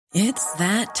It's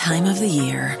that time of the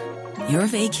year. Your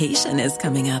vacation is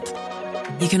coming up.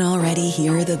 You can already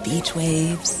hear the beach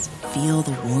waves, feel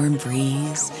the warm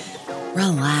breeze,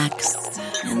 relax,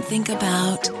 and think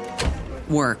about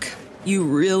work. You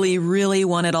really, really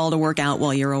want it all to work out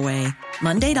while you're away.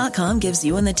 Monday.com gives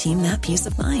you and the team that peace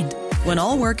of mind. When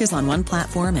all work is on one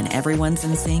platform and everyone's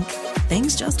in sync,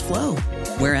 things just flow.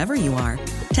 Wherever you are,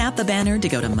 tap the banner to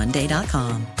go to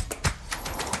Monday.com.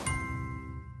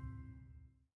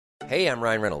 Hey, I'm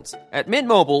Ryan Reynolds. At Mint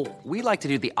Mobile, we like to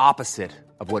do the opposite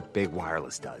of what Big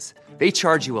Wireless does. They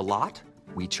charge you a lot,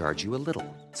 we charge you a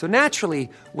little. So naturally,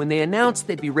 when they announced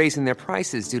they'd be raising their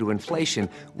prices due to inflation,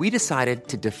 we decided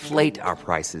to deflate our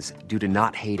prices due to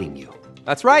not hating you.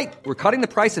 That's right. We're cutting the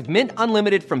price of Mint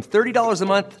Unlimited from $30 a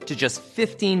month to just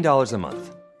 $15 a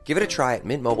month. Give it a try at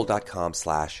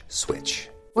mintmobile.com/switch.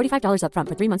 $45 up front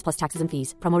for 3 months plus taxes and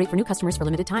fees. Promo rate for new customers for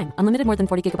limited time. Unlimited more than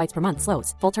 40 gigabytes per month.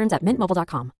 Slows full terms at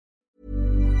mintmobile.com.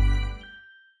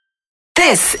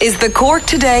 This is the Cork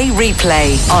Today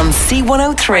replay on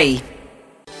C103.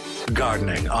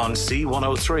 Gardening on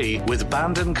C103 with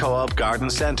Bandon Co-op Garden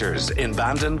Centres in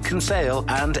Bandon, Kinsale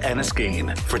and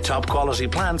Enniskeane. For top quality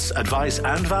plants, advice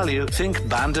and value, think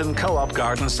Bandon Co-op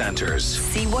Garden Centres.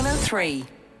 C103.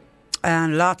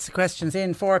 And lots of questions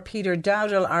in for Peter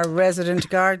Dowdall, our resident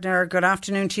gardener. Good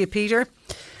afternoon to you, Peter.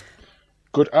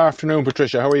 Good afternoon,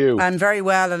 Patricia. How are you? I'm very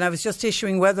well, and I was just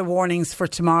issuing weather warnings for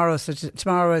tomorrow. So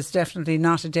tomorrow is definitely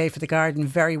not a day for the garden.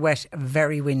 Very wet,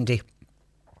 very windy.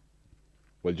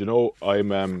 Well, you know,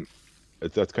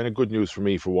 that's kind of good news for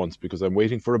me for once, because I'm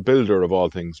waiting for a builder of all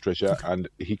things, Tricia, and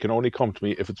he can only come to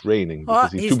me if it's raining,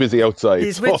 because he's too busy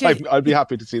outside. So I'll be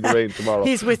happy to see the rain tomorrow.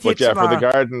 He's with you tomorrow. For the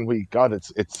garden,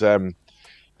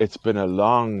 it's been a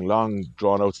long,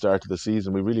 drawn-out start to the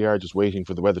season. We really are just waiting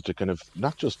for the weather to kind of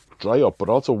not just dry up, but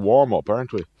also warm up,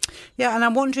 aren't we? Yeah, and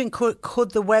I'm wondering,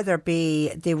 could the weather be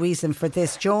the reason for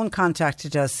this? Joan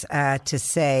contacted us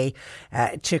to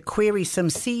query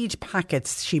some seed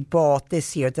packets she bought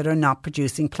this year that are not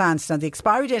producing plants. Now, the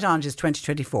expiry date on it is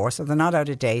 2024, so they're not out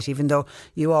of date, even though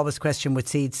you always question with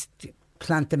seeds,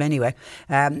 plant them anyway.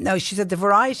 Now, she said the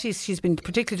varieties she's been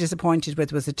particularly disappointed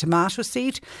with was a tomato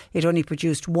seed. It only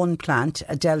produced one plant.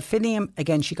 A delphinium,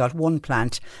 again she got one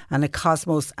plant, and a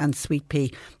cosmos and sweet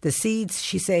pea. The seeds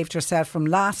she saved herself from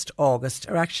last August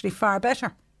are actually far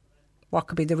better. What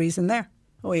could be the reason there?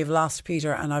 Oh, you've lost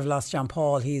Peter, and I've lost John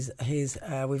Paul.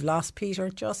 We've lost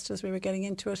Peter just as we were getting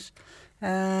into it.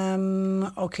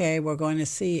 Okay, we're going to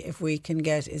see if we can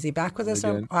get. Is he back with us?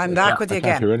 I'm back with you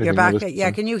again. You're back.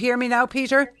 Yeah, can you hear me now,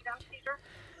 Peter?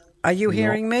 Are you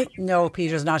hearing me? No,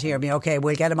 Peter's not hearing me. Okay,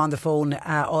 we'll get him on the phone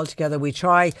altogether. We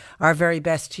try our very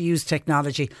best to use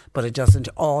technology, but it doesn't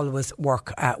always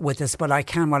work with us. But I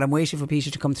can, while I'm waiting for Peter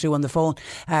to come through on the phone.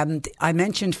 I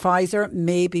mentioned Pfizer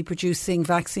may be producing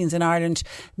vaccines in Ireland.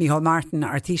 Micheál Martin,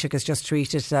 our Taoiseach, has just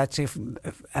tweeted that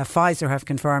Pfizer have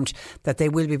confirmed that they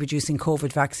will be producing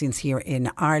COVID vaccines here in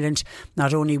Ireland.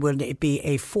 Not only will it be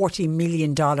a $40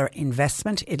 million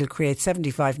investment, it'll create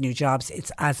 75 new jobs.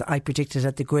 It's as I predicted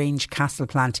at the Grange Castle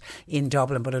plant in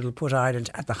Dublin, but it'll put Ireland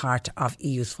at the heart of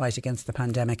EU's fight against the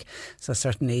pandemic. So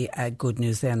certainly good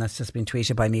news there, and that's just been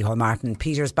tweeted by Micheál Martin.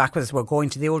 Peter's back with us. We're going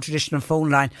to the old traditional phone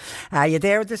line. Are you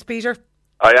there with us, Peter?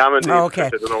 I am indeed. Okay. I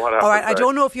don't know what happened. All right. I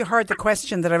don't know if you heard the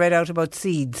question that I read out about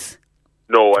seeds.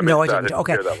 No, I didn't.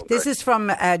 Okay. This is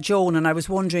from Joan, and I was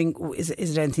wondering, is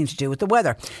it anything to do with the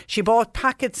weather? She bought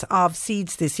packets of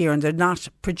seeds this year and they're not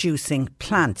producing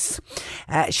plants.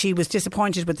 She was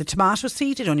disappointed with the tomato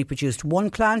seed. It only produced one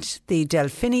plant. The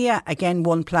delphinia, again,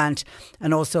 one plant,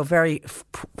 and also very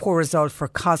poor result for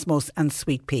cosmos and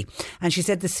sweet pea. And she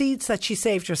said the seeds that she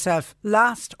saved herself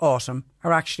last autumn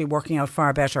are actually working out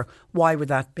far better. Why would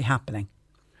that be happening?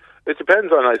 It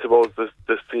depends on, I suppose, the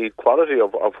seed quality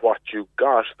of what you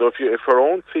got. So if her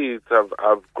own seeds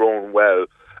have grown well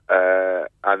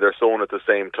and they're sown at the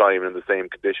same time in the same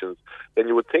conditions, then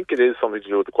you would think it is something to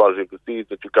do with the quality of the seeds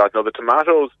that you got. Now, the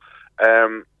tomatoes,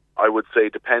 I would say,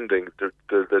 depending,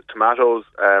 the tomatoes,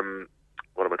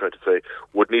 what am I trying to say,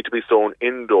 would need to be sown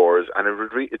indoors, and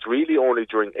it's really only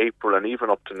during April and even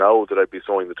up to now that I'd be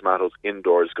sowing the tomatoes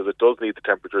indoors, because it does need the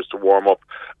temperatures to warm up.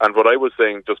 And what I was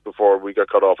saying just before we got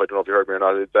cut off, I don't know if you heard me or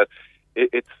not, is that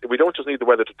we don't just need the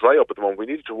weather to dry up at the moment, we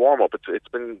need it to warm up. It's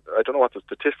been, I don't know what the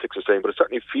statistics are saying, but it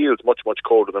certainly feels much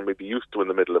colder than we'd be used to in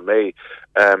the middle of May.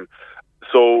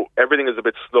 So everything is a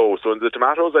bit slow. So in the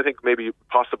tomatoes, I think maybe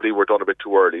possibly were done a bit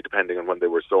too early, depending on when they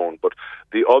were sown. But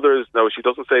the others, now she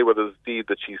doesn't say whether the seed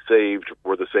that she saved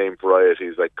were the same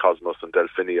varieties like Cosmos and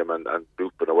Delphinium and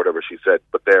Lupin or whatever she said,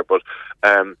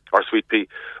 or Sweet Pea.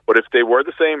 But if they were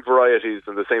the same varieties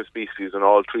and the same species and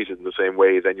all treated in the same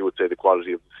way, then you would say the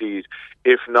quality of the seed.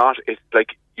 If not, it's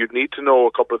like you'd need to know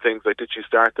a couple of things, like did she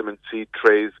start them in seed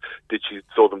trays? Did she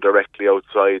sow them directly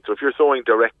outside? So if you're sowing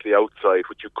directly outside,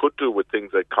 which you could do with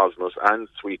things like Cosmos and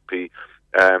Sweet Pea,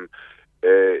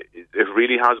 it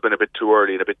really has been a bit too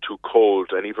early and a bit too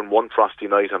cold, and even one frosty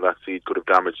night on that seed could have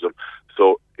damaged them.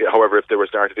 So, however, if they were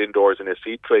started indoors in a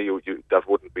seed tray, that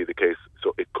wouldn't be the case.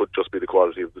 So it could just be the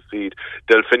quality of the seed.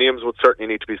 Delphiniums would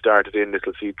certainly need to be started in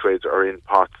little seed trays or in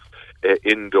pots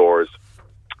indoors.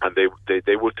 And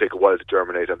they would take a while to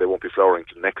germinate, and they won't be flowering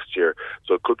till next year.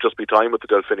 So it could just be time with the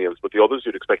Delphiniums, but the others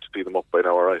you'd expect to see them up by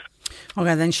now, all right.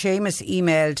 Okay, then Seamus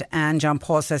emailed, and John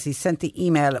Paul says he sent the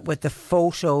email with the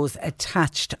photos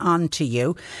attached onto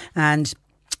you. And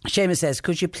Seamus says,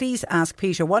 could you please ask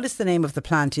Peter, what is the name of the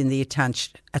plant in the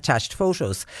attached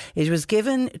photos? It was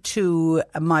given to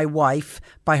my wife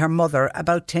by her mother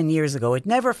about 10 years ago. It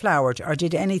never flowered or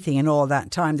did anything in all that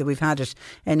time that we've had it.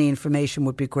 Any information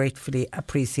would be gratefully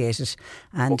appreciated,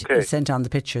 and sent on the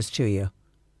pictures to you.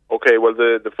 Okay, well,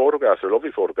 the photographs are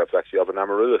lovely photographs, actually, of an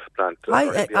amaryllis plant.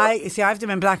 I see, I have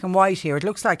them in black and white here. It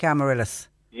looks like amaryllis.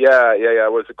 Yeah.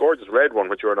 Well, it's a gorgeous red one,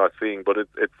 which you're not seeing, but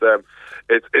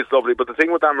it's lovely. But the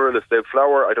thing with amaryllis, they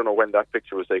flower. I don't know when that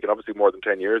picture was taken. Obviously, more than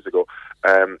 10 years ago,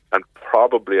 and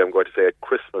probably I'm going to say at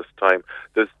Christmas time.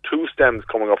 There's two stems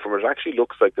coming up from it. It actually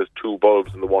looks like there's two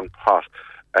bulbs in the one pot.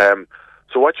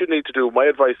 So what you need to do, my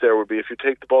advice there would be, if you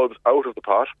take the bulbs out of the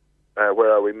pot.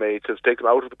 Where are we made? To take them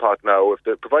out of the pot now. If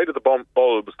they provided the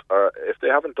bulbs, if they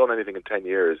haven't done anything in 10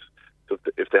 years, so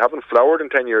if they haven't flowered in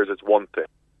 10 years, it's one thing.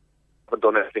 Haven't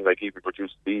done anything like even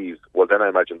produced leaves, well then I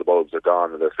imagine the bulbs are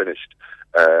gone and they're finished,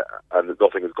 and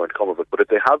nothing is going to come of it. But if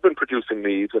they have been producing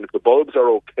leaves, and if the bulbs are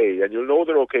okay, and you'll know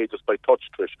they're okay just by touch,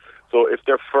 Trish. So if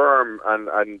they're firm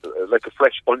and like a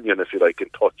fresh onion, if you like, in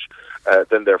touch,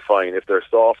 then they're fine. If they're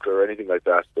soft or anything like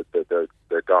that,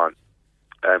 they're gone.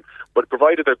 But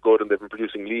provided they're good and they've been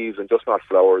producing leaves and just not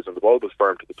flowers, and the bulb is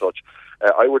firm to the touch,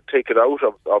 I would take it out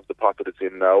of the pot that it's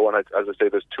in now. And as I say,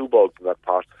 there's two bulbs in that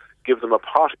pot. Give them a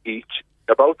pot each,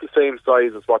 about the same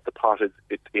size as what the pot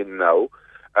it's in now.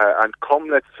 And come,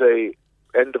 let's say,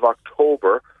 end of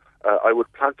October, I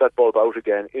would plant that bulb out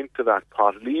again into that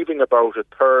pot, leaving about a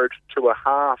third to a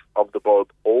half of the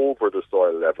bulb over the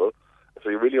soil level. So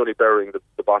you're really only burying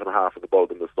the bottom half of the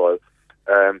bulb in the soil.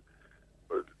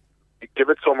 Give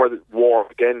it somewhere that's warm,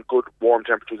 again, good warm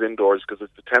temperatures indoors, because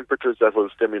it's the temperatures that will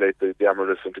stimulate the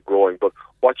amaryllis into growing. But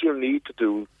what you'll need to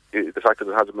do, the fact that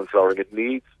it hasn't been flowering, it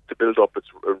needs to build up its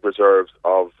reserves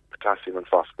of potassium and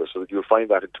phosphorus, so that you'll find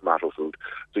that in tomato food.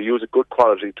 So use a good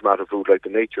quality tomato food like the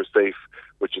Nature Safe,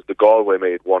 which is the Galway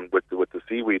made one with the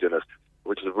seaweed in it,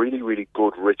 which is a really, really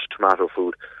good, rich tomato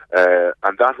food.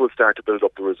 And that will start to build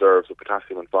up the reserves of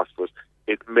potassium and phosphorus.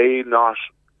 It may not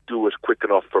do it quick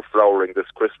enough for flowering this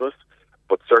Christmas,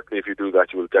 but certainly if you do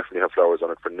that, you will definitely have flowers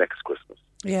on it for next Christmas.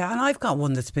 Yeah, and I've got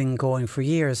one that's been going for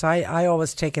years. I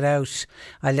always take it out.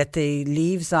 I let the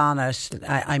leaves on it.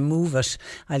 I move it.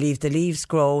 I leave the leaves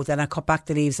grow. Then I cut back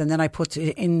the leaves, and then I put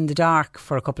it in the dark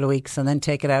for a couple of weeks, and then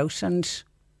take it out. And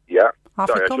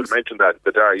sorry, I should mention that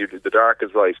the dark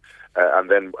is right, and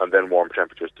then warm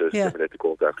temperatures to stimulate the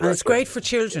growth. And it's great for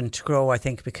children to grow, I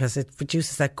think, because it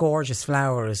produces that gorgeous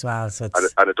flower as well. So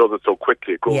and it does it so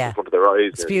quickly. It grows in front of their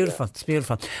eyes. It's beautiful. It's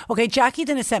beautiful. Okay, Jackie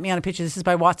then has sent me on a picture. This is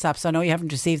by WhatsApp, so I know you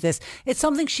haven't received this. It's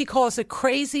something she calls a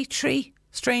crazy tree.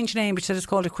 Strange name, but she said it's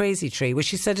called a crazy tree, which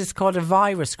she said is called a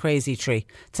virus crazy tree.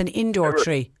 It's an indoor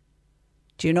tree.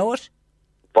 Do you know it?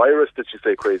 Virus, did she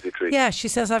say crazy tree? Yeah, she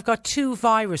says, I've got two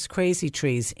virus crazy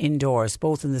trees indoors,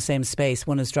 both in the same space.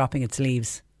 One is dropping its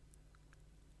leaves.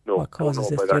 No, what causes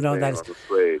this? Do you know that? I'm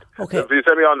afraid. Okay. If you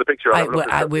send me on the picture,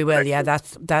 we will. Yeah,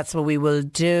 that's what we will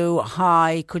do.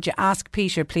 Hi, could you ask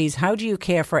Peter, please, how do you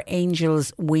care for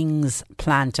Angel's Wings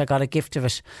plant? I got a gift of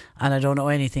it, and I don't know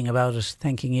anything about it.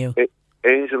 Thanking you.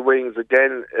 Angel wings,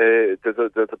 again, there's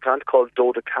a plant called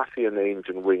Dodecathian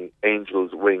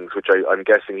angel's wings, which I'm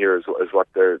guessing here is what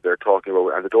they're talking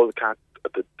about. And the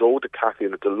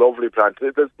Dodecathian, it's a lovely plant.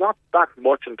 There's not that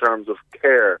much in terms of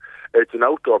care. It's an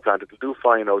outdoor plant. It'll do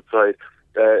fine outside.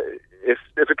 If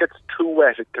it gets too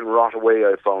wet, it can rot away,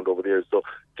 I've found over the years. So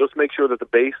just make sure that the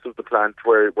base of the plant,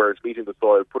 where it's meeting the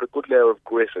soil, put a good layer of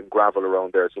grit and gravel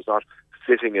around there so it's not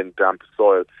sitting in damp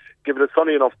soil. give it a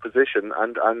sunny enough position,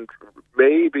 and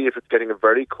maybe if it's getting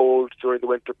very cold during the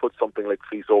winter, put something like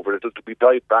fleece over it. It'll be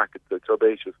dyed back. It's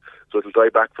herbaceous, so it'll dry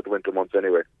back for the winter months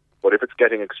anyway. But if it's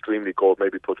getting extremely cold,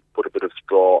 maybe put a bit of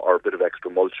straw or a bit of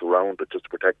extra mulch around it just to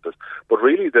protect it. But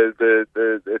really,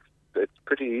 it's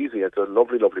pretty easy. It's a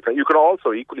lovely plant. You can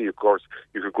also equally, of course,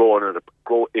 you could grow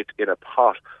it in a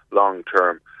pot long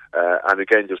term, and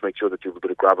again, just make sure that you have a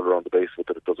bit of gravel around the base so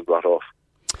that it doesn't rot off.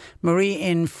 Marie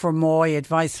in Fermoy,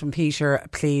 advice from Peter,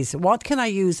 please. What can I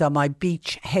use on my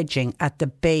beech hedging at the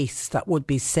base that would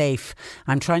be safe?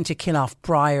 I'm trying to kill off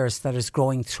briars that is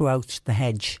growing throughout the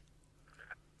hedge.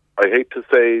 I hate to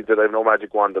say that I have no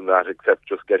magic wand on that, except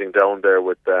just getting down there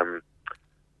with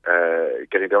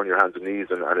getting down your hands and knees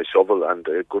and a shovel and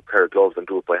a good pair of gloves and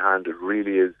do it by hand. It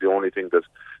really is the only thing that's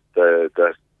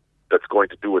going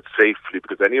to do it safely,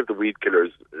 because any of the weed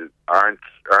killers aren't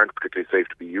particularly safe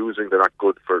to be using. They're not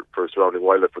good for surrounding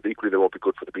wildlife, but equally they won't be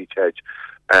good for the beech hedge.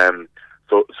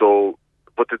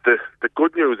 But the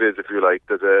good news is, if you like,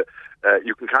 that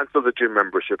you can cancel the gym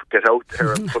membership, get out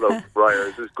there and pull out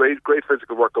briars. It's great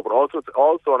physical workout, but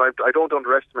also, and I don't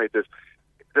underestimate this,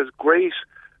 there's great.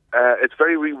 It's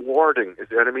very rewarding.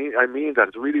 And I mean that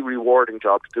it's a really rewarding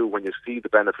job to do when you see the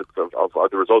benefits of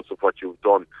the results of what you've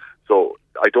done. So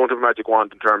I don't have a magic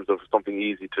wand in terms of something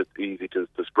easy to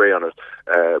spray on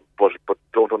it, but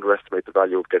don't underestimate the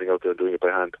value of getting out there and doing it by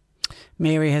hand.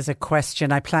 Mary has a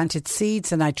question. I planted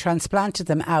seeds and I transplanted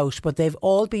them out, but they've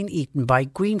all been eaten by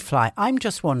greenfly. I'm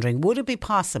just wondering, would it be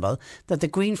possible that the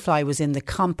greenfly was in the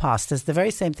compost, as the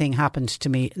very same thing happened to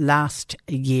me last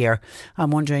year?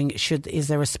 I'm wondering, is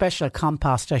there a special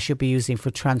compost I should be using for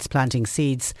transplanting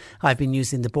seeds? I've been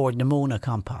using the Board Nimona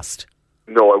compost.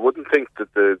 No, I wouldn't think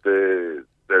that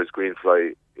there's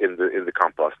greenfly in the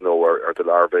compost, no, or the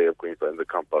larvae of greenfly in the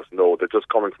compost, no. They're just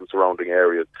coming from surrounding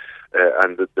areas,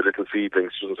 and the little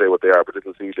seedlings, she doesn't say what they are, but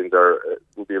little seedlings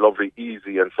would be a lovely,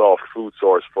 easy and soft food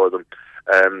source for them.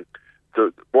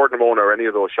 The Board Nimona or any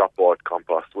of those shop-bought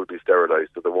composts will be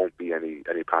sterilised, so there won't be any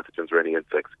pathogens or any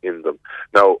insects in them.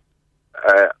 Now,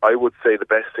 I would say the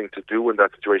best thing to do in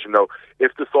that situation, now,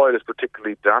 if the soil is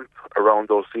particularly damp around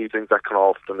those seedlings, that can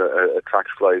often attract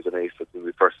flies and aphids in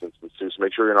the first instance too, so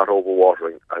make sure you're not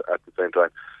overwatering at the same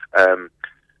time.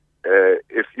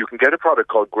 If you can get a product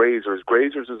called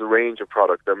Grazers is a range of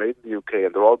products. They're made in the UK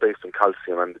and they're all based on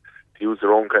calcium, and to use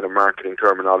their own kind of marketing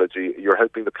terminology, you're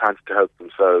helping the plants to help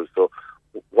themselves. So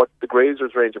what the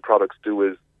Grazers range of products do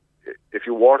is, if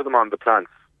you water them on the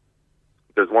plants,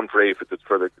 there's one for aphids. It's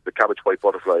for the cabbage white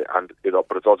butterfly,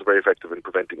 but it's also very effective in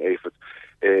preventing aphids.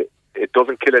 It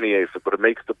doesn't kill any aphid, but it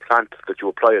makes the plant that you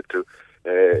apply it to,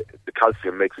 the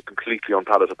calcium makes it completely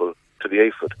unpalatable to the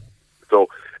aphid. So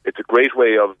it's a great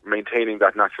way of maintaining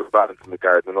that natural balance in the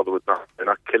garden. In other words, they're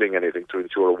not killing anything to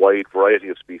ensure a wide variety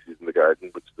of species in the garden,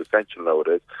 which is essential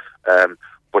nowadays.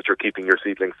 But you're keeping your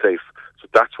seedlings safe. So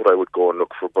that's what I would go and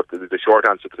look for. But the short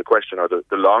answer to the question, or the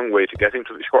long way to getting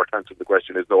to the short answer to the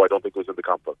question, is no, I don't think it was in the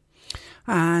compost.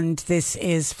 And this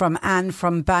is from Anne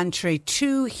from Bantry.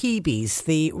 2 Hebes.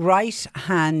 The right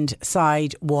hand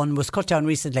side one was cut down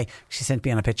recently. She sent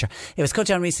me on a picture. It was cut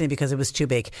down recently because it was too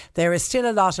big. There is still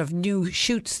a lot of new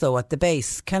shoots though at the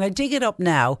base. Can I dig it up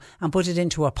now and put it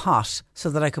into a pot so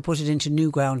that I could put it into new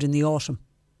ground in the autumn?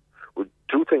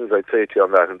 Two things I'd say to you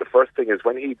on that, and the first thing is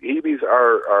when Hebes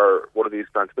are one of these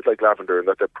plants, a bit like lavender, in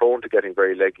that they're prone to getting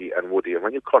very leggy and woody, and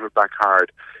when you cut it back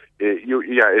hard,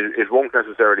 it won't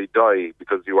necessarily die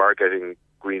because you are getting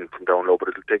green from down low, but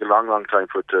it'll take a long time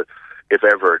for it to, if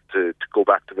ever, to go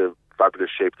back to the fabulous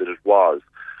shape that it was.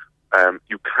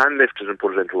 You can lift it and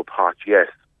put it into a pot, yes,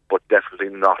 but definitely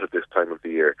not at this time of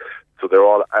the year. So they're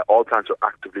all plants are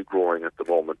actively growing at the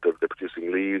moment. They're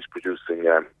producing leaves, producing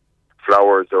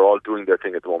flowers. They're all doing their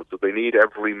thing at the moment, so they need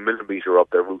every millimetre of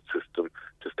their root system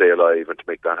to stay alive and to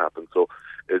make that happen. So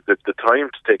the time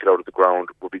to take it out of the ground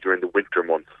will be during the winter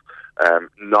months,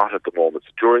 not at the moment.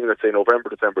 So during, let's say, November,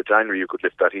 December, January, you could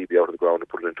lift that Hebe out of the ground and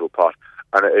put it into a pot,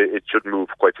 and it should move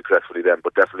quite successfully then,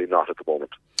 but definitely not at the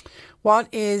moment. What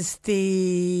is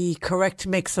the correct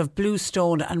mix of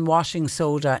bluestone and washing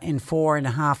soda in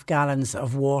 4.5 gallons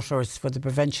of water for the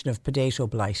prevention of potato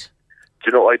blight?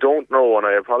 You know, I don't know, and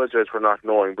I apologise for not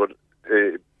knowing, but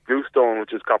bluestone,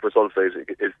 which is copper sulphate,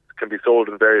 can be sold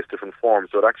in various different forms.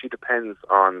 So it actually depends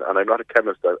on, and I'm not a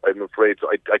chemist, I'm afraid, so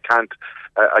I can't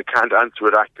answer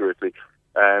it accurately.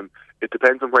 It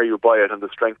depends on where you buy it and the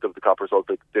strength of the copper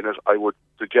sulphate in it. I would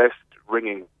suggest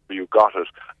ringing where you got it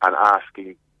and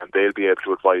asking, and they'll be able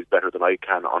to advise better than I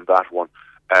can on that one.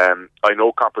 I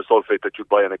know copper sulphate that you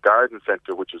buy in a garden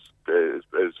centre, which is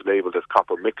labelled as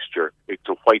copper mixture. It's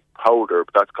a white powder,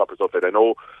 but that's copper sulphate. I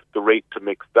know the rate to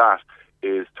mix that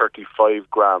is 35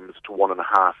 grams to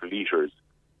 1.5 litres.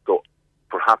 So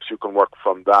perhaps you can work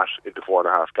from that into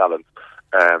 4.5 gallons.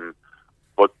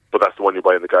 But that's the one you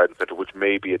buy in the garden centre, which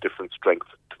may be a different strength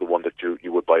to the one that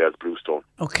you would buy as Bluestone.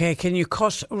 Okay, can you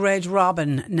cut Red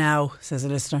Robin now, says a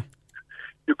listener?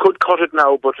 You could cut it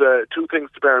now, but two things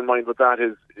to bear in mind with that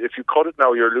is if you cut it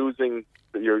now, you're losing,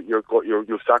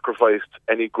 you've sacrificed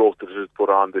any growth that it has put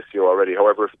on this year already.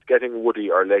 However, if it's getting woody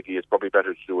or leggy, it's probably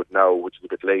better to do it now, which is a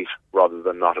bit late, rather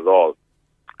than not at all.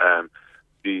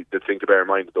 The thing to bear in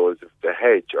mind, though, is if it's a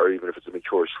hedge or even if it's a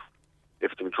mature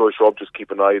shrub, just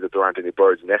keep an eye that there aren't any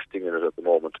birds nesting in it at the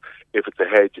moment. If it's a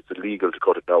hedge, it's illegal to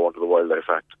cut it now under the Wildlife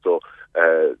Act. So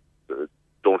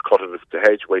don't cut it if it's a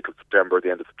hedge. Wait till September, the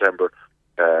end of September.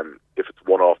 If it's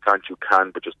one-off plant, you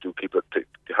can, but just do keep it.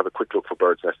 Have a quick look for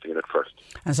birds nesting in it first.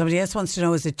 And somebody else wants to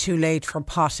know: is it too late for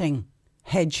potting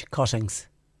hedge cuttings?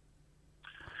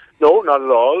 No, not at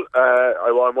all.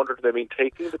 I'm wondering, do they mean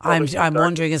taking the cuttings? I'm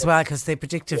wondering as well, because the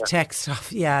predictive text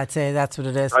stuff, I'd say that's what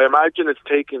it is. I imagine it's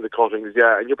taking the cuttings,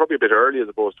 and you're probably a bit early as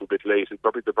opposed to a bit late. It's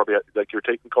probably like you're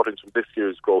taking cuttings from this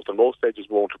year's growth, and most hedges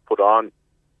won't put on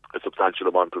a substantial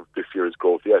amount of this year's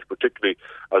growth yet, particularly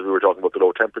as we were talking about the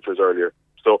low temperatures earlier.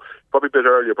 So probably a bit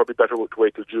earlier, probably better to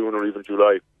wait till June or even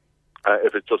July.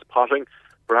 If it's just potting,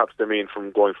 perhaps they mean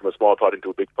from going from a small pot into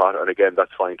a big pot, and again,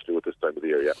 that's fine to do at this time of the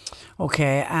year,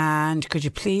 Okay, and could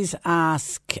you please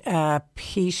ask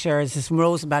Peter, this is from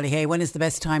Rose and Ballyhay, when is the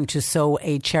best time to sow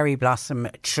a cherry blossom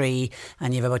tree?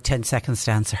 And you have about 10 seconds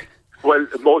to answer. Well,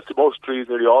 most trees,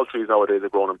 nearly all trees nowadays are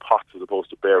grown in pots as opposed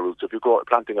to bare roots. So if you're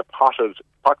planting a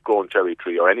pot-grown cherry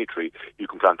tree or any tree, you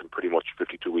can plant them pretty much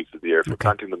 52 weeks of the year. If you're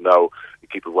planting them now, you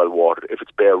keep it well watered. If it's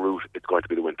bare root, it's going to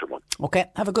be the winter month. Okay,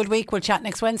 have a good week. We'll chat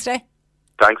next Wednesday.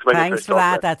 Thanks for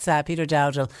that. That's Peter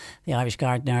Dowdall,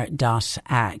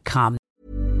 theirishgardener.com.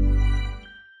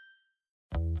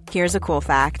 Here's a cool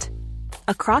fact.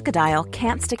 A crocodile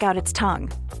can't stick out its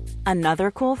tongue. Another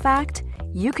cool fact,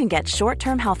 you can get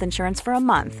short-term health insurance for a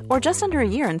month or just under a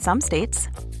year in some states.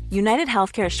 United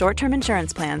Healthcare short-term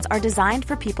insurance plans are designed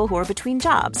for people who are between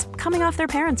jobs, coming off their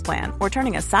parents' plan, or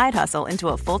turning a side hustle into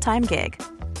a full-time gig.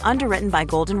 Underwritten by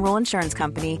Golden Rule Insurance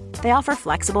Company, they offer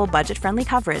flexible, budget-friendly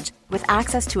coverage with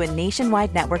access to a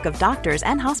nationwide network of doctors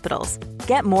and hospitals.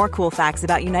 Get more cool facts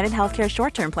about United Healthcare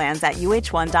short-term plans at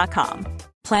uh1.com.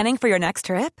 Planning for your next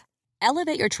trip?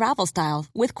 Elevate your travel style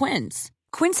with Quince.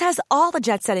 Quince has all the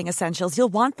jet-setting essentials you'll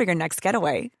want for your next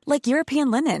getaway, like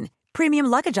European linen, premium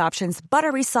luggage options,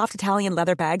 buttery soft Italian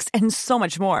leather bags, and so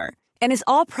much more. And is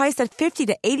all priced at 50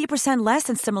 to 80% less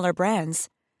than similar brands.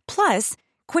 Plus,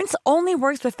 Quince only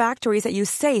works with factories that use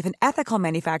safe and ethical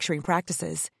manufacturing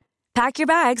practices. Pack your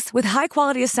bags with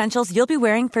high-quality essentials you'll be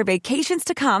wearing for vacations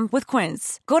to come with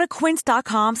Quince. Go to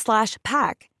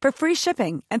quince.com/pack for free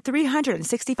shipping and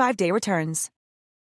 365-day returns.